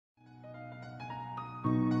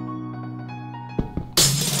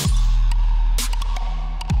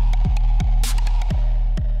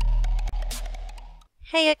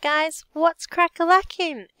Hey guys, what's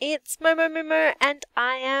crack-a-lackin'? It's momomoomo and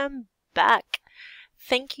I am back.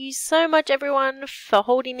 Thank you so much everyone for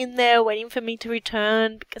holding in there, waiting for me to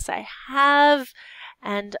return, because I have,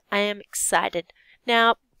 and I am excited.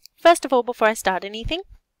 Now, first of all, before I start anything,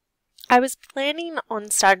 I was planning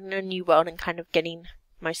on starting a new world and kind of getting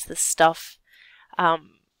most of the stuff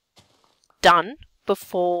done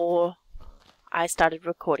before I started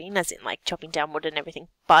recording, as in like chopping down wood and everything,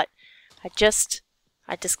 but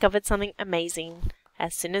I discovered something amazing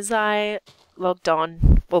as soon as I logged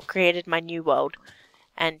on or created my new world,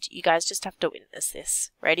 and you guys just have to witness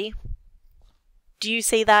this. Ready? Do you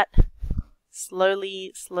see that?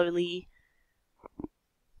 Slowly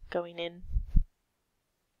going in.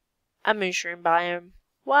 A mushroom biome.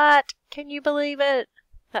 What? Can you believe it?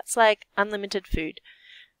 That's like unlimited food.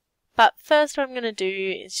 But first what I'm going to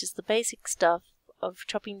do is just the basic stuff of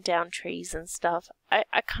chopping down trees and stuff.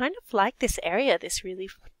 I kind of like this area, this really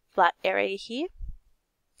flat area here.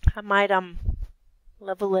 I might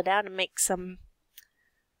level it out and make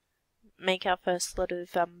our first lot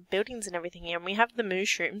of buildings and everything here. And we have the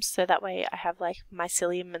mushrooms, so that way I have like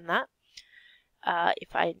mycelium and that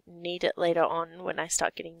if I need it later on when I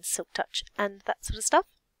start getting silk touch and that sort of stuff.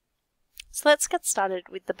 So let's get started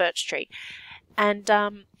with the birch tree, and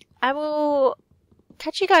I will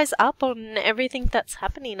catch you guys up on everything that's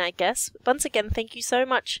happening, I guess. Once again, thank you so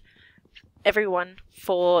much everyone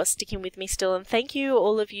for sticking with me still, and thank you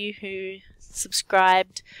all of you who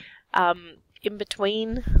subscribed in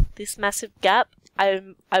between this massive gap.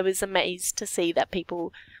 I was amazed to see that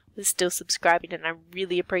people were still subscribing, and I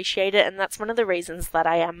really appreciate it, and that's one of the reasons that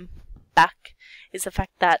I am back, is the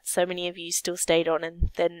fact that so many of you still stayed on, and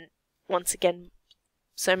then once again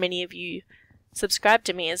so many of you subscribe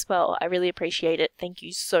to me as well. I really appreciate it. Thank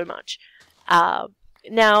you so much.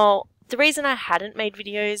 Now, the reason I hadn't made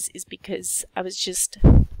videos is because I was just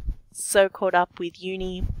so caught up with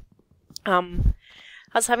uni. I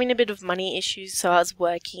was having a bit of money issues, so I was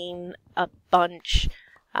working a bunch,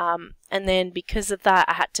 and then because of that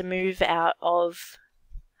I had to move out of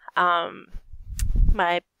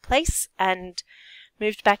my place and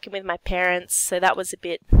moved back in with my parents, so that was a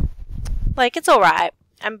bit, like, it's alright.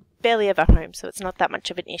 I'm barely ever home, so it's not that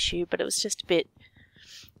much of an issue, but it was just a bit,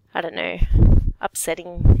 I don't know,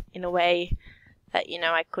 upsetting in a way that, you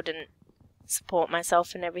know, I couldn't support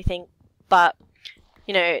myself and everything. But,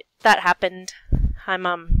 you know, that happened.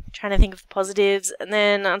 I'm trying to think of the positives, and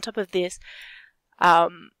then on top of this,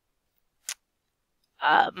 my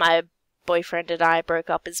boyfriend and I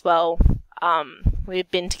broke up as well.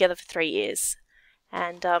 We'd been together for 3 years,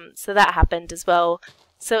 and so that happened as well.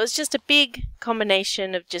 So it was just a big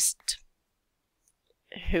combination of just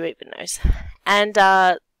who even knows. And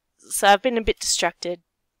so I've been a bit distracted,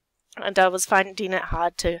 and I was finding it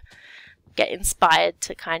hard to get inspired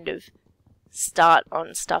to kind of start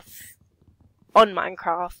on stuff on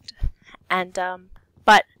Minecraft. And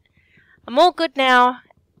but I'm all good now.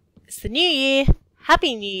 It's the new year.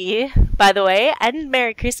 Happy New Year, by the way, and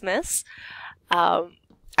Merry Christmas. I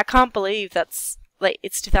can't believe that's, like,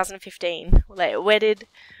 it's 2015. Like, where did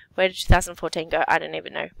 2014 go? I don't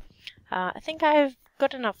even know. I think I've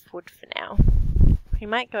got enough wood for now. We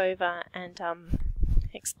might go over and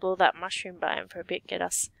explore that mushroom biome for a bit, get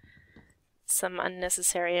us some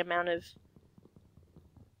unnecessary amount of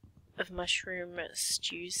mushroom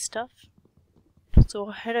stew stuff. So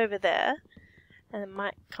we'll head over there, and then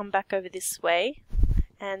might come back over this way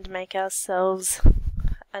and make ourselves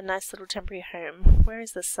a nice little temporary home. Where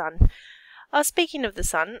is the sun? Oh, speaking of the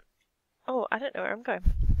sun, oh, I don't know where I'm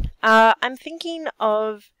going. I'm thinking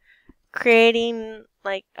of creating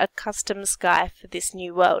like a custom sky for this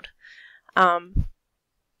new world. The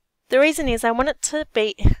reason is I want it to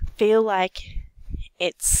feel like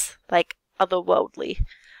it's like otherworldly,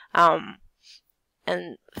 and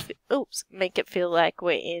make it feel like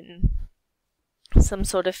we're in some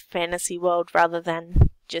sort of fantasy world rather than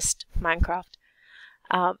just Minecraft.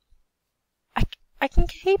 I can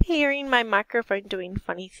keep hearing my microphone doing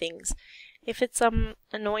funny things. If it's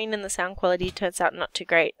annoying and the sound quality turns out not too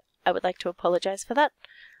great, I would like to apologize for that.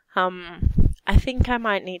 I think I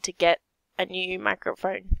might need to get a new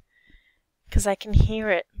microphone, because I can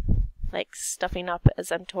hear it like stuffing up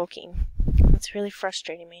as I'm talking. It's really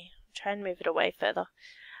frustrating me. I'll try and move it away further.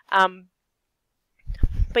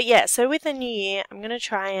 But yeah, so with the new year, I'm going to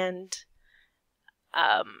try and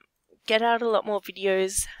get out a lot more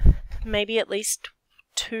videos. Maybe at least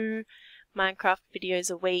 2 Minecraft videos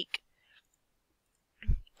a week.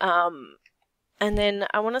 And then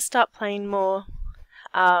I want to start playing more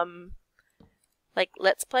like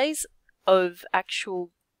Let's Plays of actual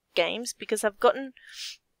games, because I've gotten,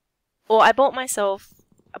 or I bought myself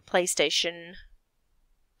a PlayStation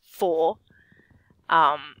 4.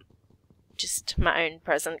 Just my own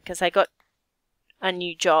present, because I got a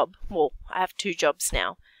new job. Well, I have 2 jobs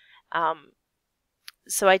now.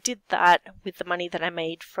 So I did that with the money that I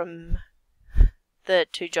made from the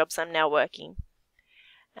 2 jobs I'm now working.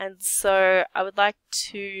 And so I would like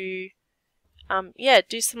to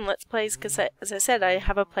do some Let's Plays, because as I said, I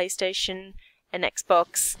have a PlayStation, an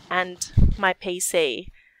Xbox, and my PC.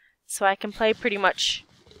 So I can play pretty much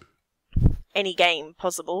any game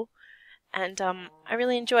possible. And I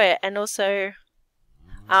really enjoy it. And also,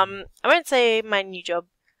 I won't say my new job,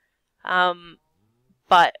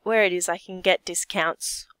 but where it is, I can get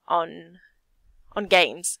discounts on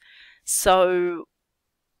games. So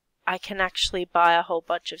I can actually buy a whole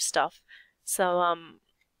bunch of stuff. So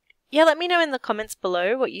yeah, let me know in the comments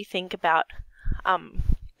below what you think about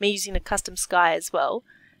me using a custom sky as well.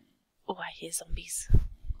 Oh, I hear zombies.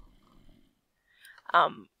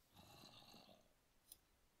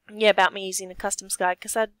 Yeah, about me using a custom sky,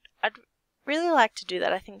 because I'd really like to do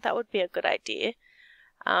that. I think that would be a good idea.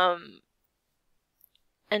 And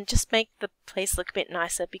just make the place look a bit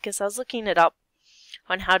nicer, because I was looking it up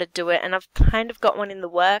on how to do it, and I've kind of got one in the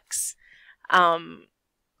works. Oh,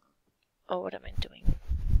 what am I doing?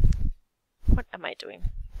 What am I doing?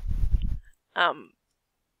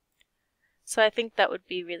 So I think that would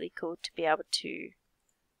be really cool to be able to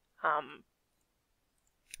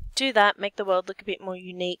do that, make the world look a bit more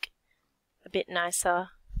unique, a bit nicer.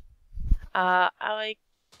 I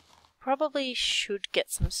probably should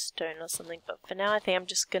get some stone or something, but for now I think I'm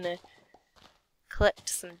just gonna collect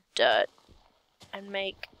some dirt and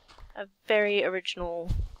make a very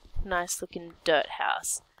original, nice looking dirt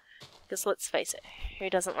house. Because let's face it, who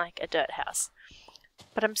doesn't like a dirt house?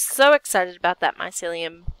 But I'm so excited about that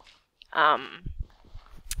mycelium,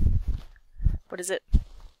 what is it?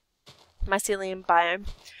 Mycelium biome.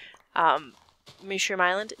 Mushroom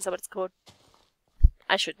Island, is that what it's called?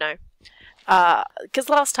 I should know. Because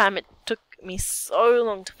last time it took me so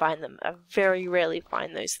long to find them. I very rarely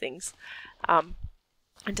find those things. And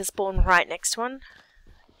to spawn right next to one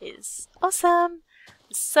is awesome.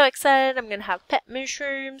 I'm so excited. I'm going to have pet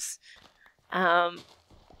mushrooms.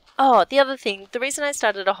 Oh, the other thing, the reason I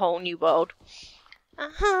started a whole new world,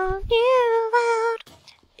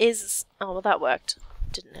 is, oh, well, that worked,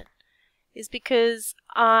 didn't it? Is because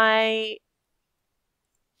I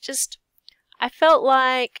felt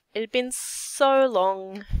like it had been so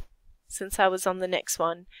long since I was on the next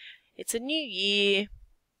one. It's a new year.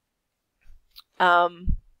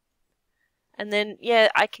 And then, yeah,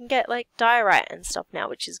 I can get like diorite and stuff now,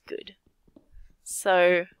 which is good.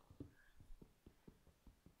 So,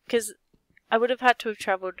 because I would have had to have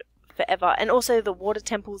travelled forever. And also the water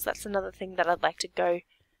temples, that's another thing that I'd like to go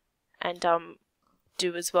and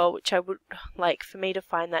do as well, which I would like, for me to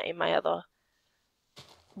find that in my other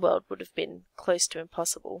world would have been close to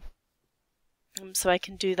impossible. So I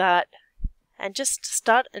can do that and just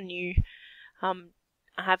start anew. I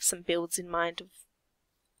have some builds in mind of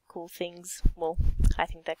cool things. Well, I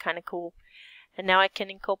think they're kind of cool. And now I can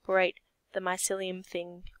incorporate the mycelium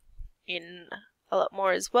thing in a lot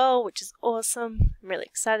more as well, which is awesome. I'm really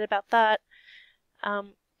excited about that.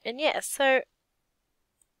 And yeah, so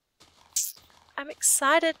I'm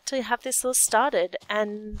excited to have this all started,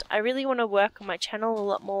 and I really want to work on my channel a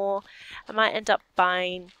lot more. I might end up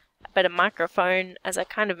buying a better microphone, as I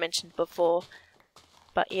kind of mentioned before.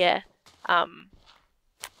 But yeah, I'm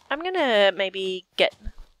gonna maybe get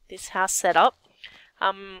this house set up.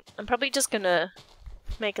 I'm probably just gonna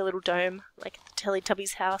make a little dome, like the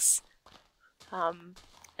Teletubbies house. And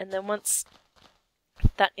then once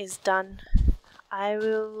that is done, I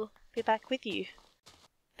will be back with you.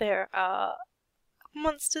 There are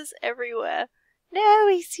monsters everywhere. No,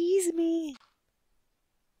 he sees me.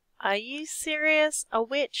 Are you serious? A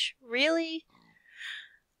witch? Really?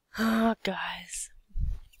 Oh, guys.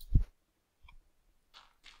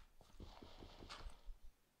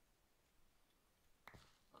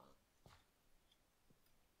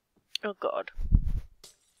 Oh, God.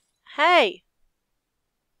 Hey!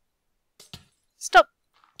 Stop!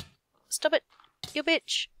 Stop it, you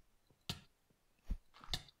bitch!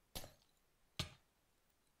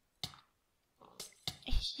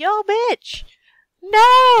 Yo, bitch!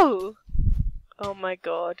 No! Oh my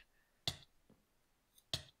god.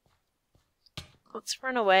 Let's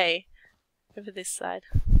run away. Over this side.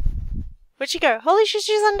 Where'd she go? Holy shit,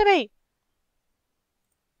 she's under me!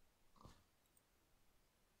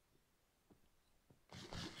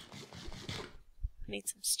 I need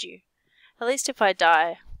some stew. At least if I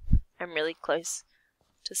die, I'm really close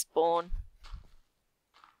to spawn.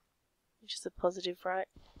 Which is a positive, right?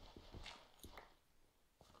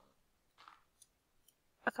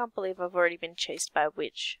 I can't believe I've already been chased by a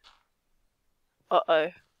witch. Uh-oh.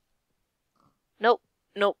 Nope,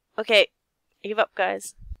 nope. Okay, give up,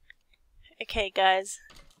 guys. Okay, guys.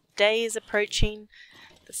 Day is approaching.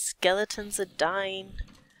 The skeletons are dying.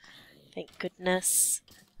 Thank goodness.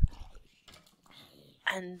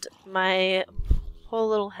 And my whole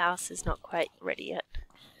little house is not quite ready yet.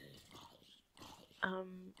 I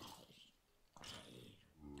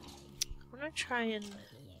want to try and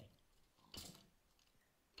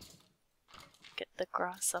get the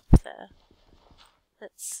grass up there.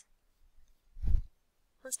 Let's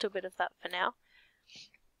do a bit of that for now.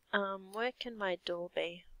 Where can my door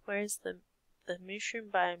be? Where is the mushroom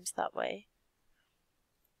biome's that way?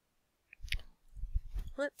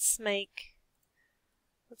 Let's make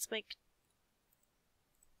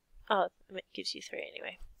oh, it gives you 3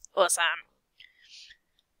 anyway. Awesome.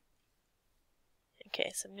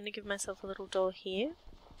 Okay, so I'm gonna give myself a little door here.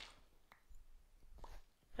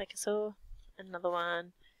 Like I saw. Another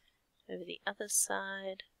one over the other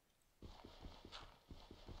side.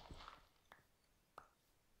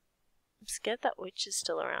 I'm scared that witch is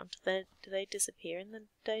still around. Do they disappear in the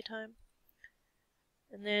daytime?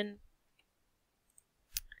 And then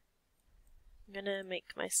I'm gonna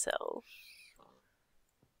make myself...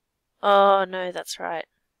 Oh no, that's right.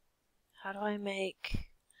 How do I make...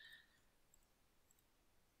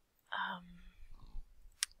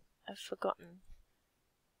 I've forgotten.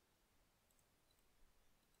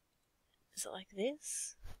 Is it like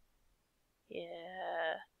this?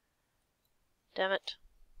 Yeah. Damn it.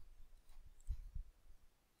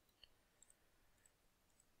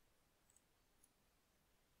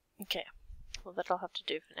 Okay. Well, that'll have to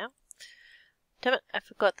do for now. Damn it, I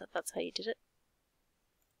forgot that that's how you did it.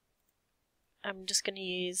 I'm just going to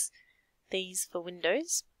use these for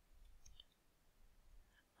windows.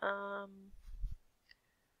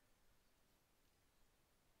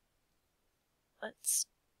 Let's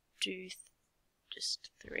do just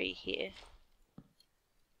 3 here.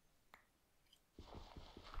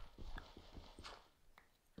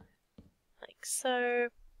 Like so.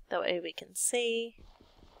 That way we can see.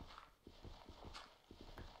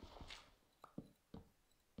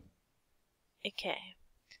 Okay.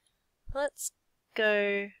 Let's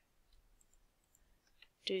go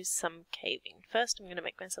do some caving. First I'm going to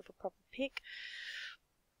make myself a proper pick.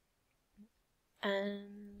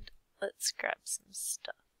 And let's grab some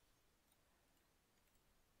stuff.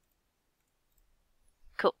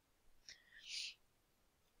 Cool.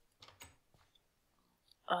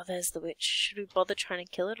 Oh, there's the witch. Should we bother trying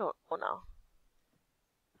to kill it or no?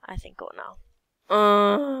 I think or no.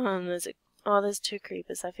 And there's 2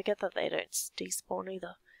 creepers. I forget that they don't despawn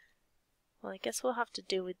either. Well, I guess we'll have to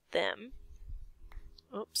deal with them.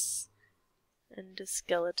 Oops. And a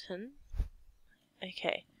skeleton.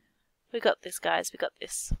 Okay. We got this, guys. We got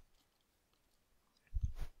this.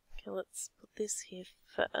 Okay, let's put this here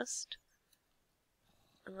first.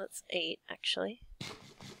 And let's eat, actually.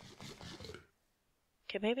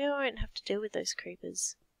 Okay, maybe I won't have to deal with those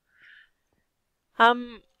creepers.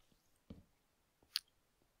 Oh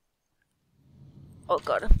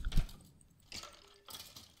god.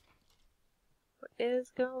 What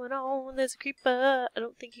is going on? There's a creeper. I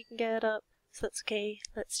don't think he can get up. So that's okay.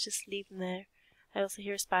 Let's just leave him there. I also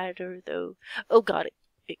hear a spider though. Oh god,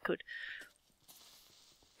 it could.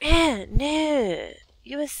 Man, no!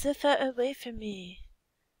 You are so far away from me.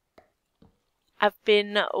 I've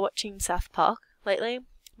been watching South Park lately.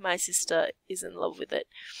 My sister is in love with it.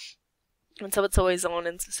 And so it's always on,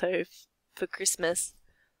 and so for Christmas...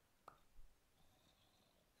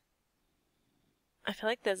 I feel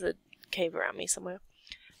like there's a cave around me somewhere.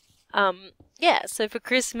 Yeah, so for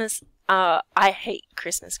Christmas, I hate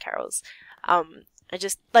Christmas carols. I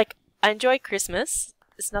just, like, I enjoy Christmas.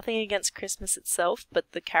 It's nothing against Christmas itself,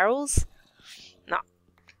 but the carols, no.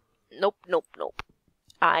 Nope, nope, nope.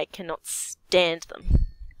 I cannot stand them.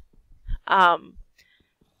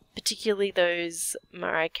 Particularly those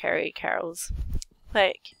Mariah Carey carols.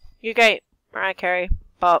 Like, you're great, Mariah Carey,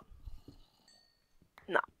 but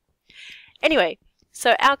no. Anyway,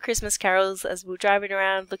 so our Christmas carols, as we're driving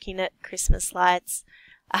around looking at Christmas lights,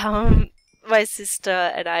 my sister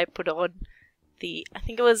and I put on I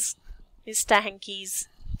think it was Mr. Hankey's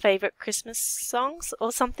favourite Christmas songs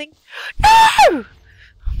or something. No!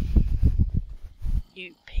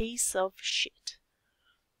 You piece of shit.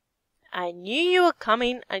 I knew you were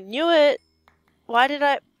coming. I knew it. Why did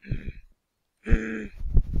I...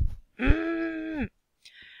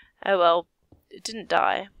 Oh well, it didn't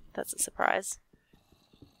die. That's a surprise.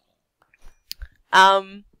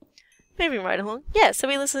 Moving right along. Yeah, so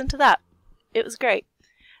we listened to that. It was great.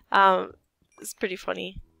 It's pretty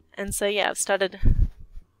funny. And so yeah, I've started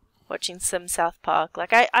watching some South Park.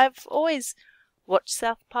 Like I've always watched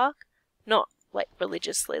South Park, not like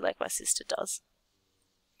religiously like my sister does.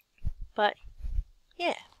 But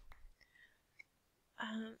yeah.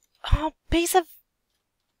 Oh, piece of...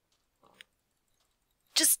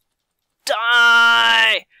 Just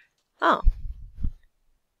die! Oh.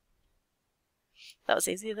 That was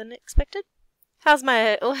easier than expected. How's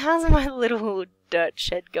my little dirt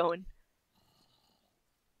shed going?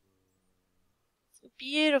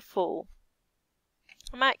 Beautiful.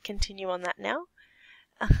 I might continue on that now.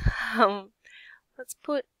 Let's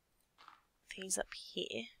put these up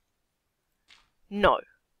here. No.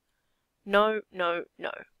 No, no,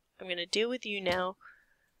 no. I'm gonna deal with you now.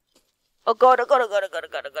 Oh god, oh god, oh god, oh god, oh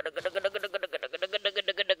god, oh god, oh god, oh god, oh god, oh god, oh god, oh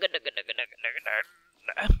god, oh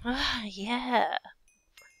god, ah, yeah.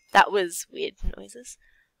 That was weird noises.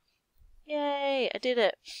 Yay, I did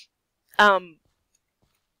it. What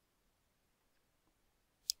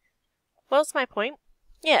was my point?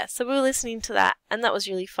 Yeah, so we were listening to that, and that was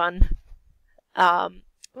really fun.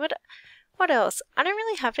 What else? I don't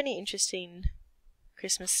really have any interesting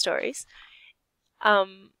Christmas stories.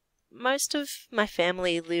 Most of my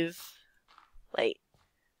family live like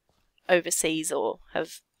overseas or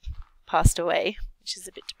have passed away, which is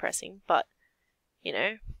a bit depressing, but you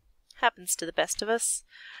know, happens to the best of us.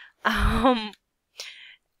 And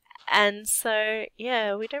so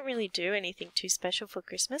yeah, we don't really do anything too special for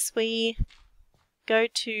Christmas. We go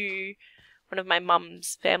to one of my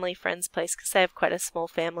mum's family friends' place because they have quite a small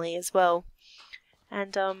family as well.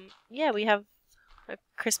 And yeah, we have a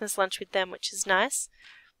Christmas lunch with them, which is nice.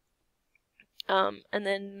 And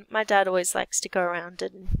then my dad always likes to go around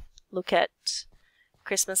and look at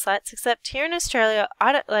Christmas lights, except here in Australia,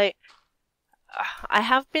 I don't like... I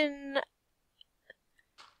have been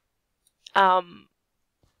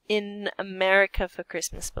in America for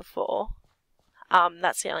Christmas before.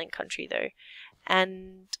 That's the only country though.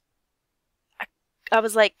 And I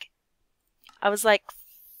was like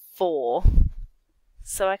 4,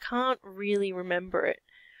 so I can't really remember it.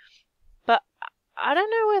 But I don't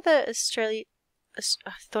know whether Australia...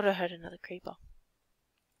 I thought I heard another creeper.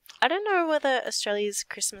 I don't know whether Australia's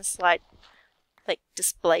Christmas light like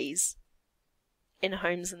displays in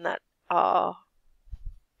homes and that are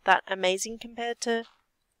that amazing compared to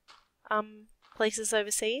places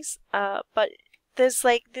overseas. But there's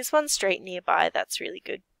like this one straight nearby that's really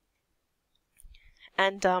good.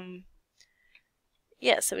 And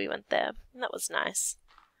yeah, so we went there and that was nice.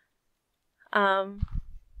 But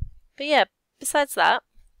yeah, besides that,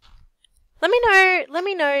 let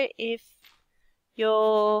me know if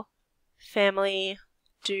your family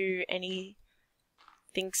do anything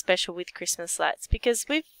special with Christmas lights, because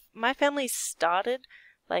my family started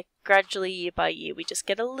like gradually year by year. We just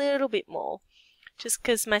get a little bit more, just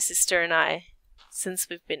because my sister and I, since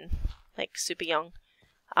we've been like super young,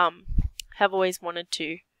 have always wanted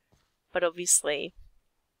to, but obviously,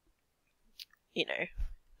 you know,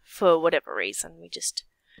 for whatever reason, we just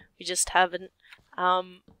haven't.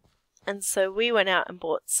 And so we went out and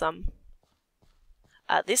bought some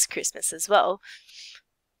this Christmas as well.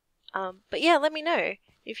 But yeah, let me know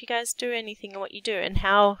if you guys do anything and what you do and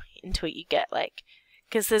how into it you get. Like,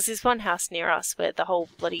 because there's this one house near us where the whole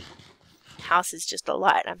bloody house is just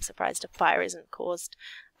alight. I'm surprised a fire isn't caused.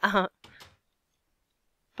 But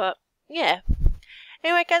yeah.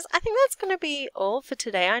 Anyway, guys, I think that's going to be all for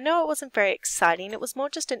today. I know it wasn't very exciting. It was more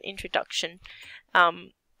just an introduction.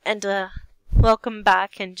 And welcome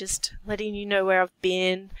back and just letting you know where I've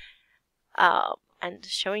been. And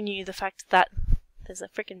showing you the fact that there's a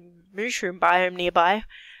freaking mushroom biome nearby.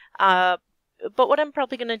 But what I'm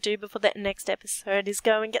probably going to do before the next episode is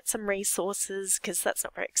go and get some resources, because that's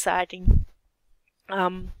not very exciting.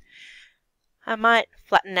 I might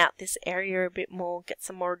flatten out this area a bit more, get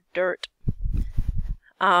some more dirt.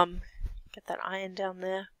 Get that iron down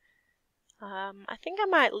there. I think I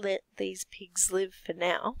might let these pigs live for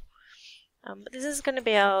now. But this is going to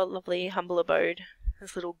be our lovely humble abode,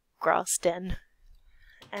 this little grass den.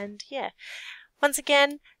 And yeah, once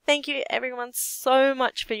again, thank you everyone so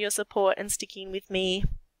much for your support and sticking with me.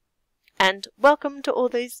 And welcome to all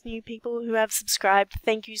those new people who have subscribed.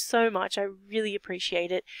 Thank you so much. I really appreciate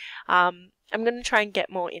it. I'm going to try and get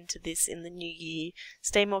more into this in the new year.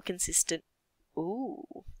 Stay more consistent.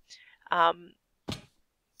 Ooh.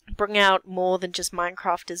 Bring out more than just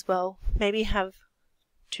Minecraft as well. Maybe have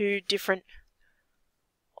 2 different...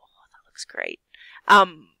 Oh, that looks great.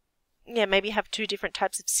 Yeah, maybe have 2 different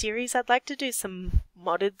types of series. I'd like to do some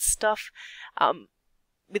modded stuff.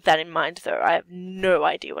 With that in mind, though, I have no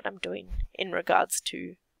idea what I'm doing in regards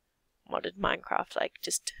to modded Minecraft. Like,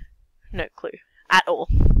 just no clue at all.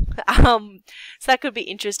 So that could be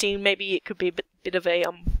interesting. Maybe it could be a bit of a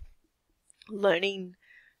learning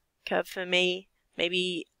curve for me.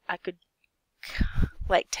 Maybe I could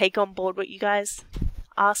like take on board what you guys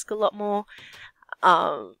ask a lot more.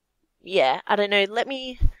 Yeah, I don't know. Let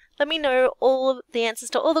me know all of the answers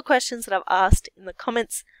to all the questions that I've asked in the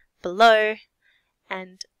comments below.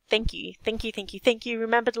 And thank you.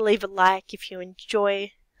 Remember to leave a like if you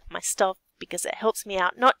enjoy my stuff, because it helps me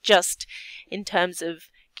out, not just in terms of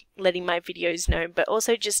letting my videos known, but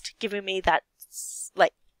also just giving me that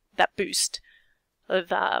boost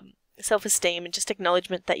of self-esteem and just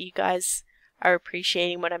acknowledgement that you guys are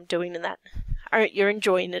appreciating what I'm doing and that you're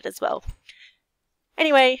enjoying it as well.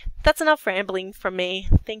 Anyway, that's enough rambling from me.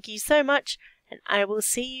 Thank you so much, and I will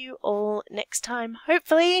see you all next time,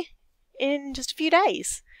 hopefully in just a few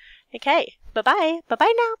days. Okay, bye-bye.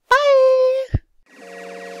 Bye-bye now.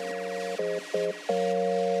 Bye!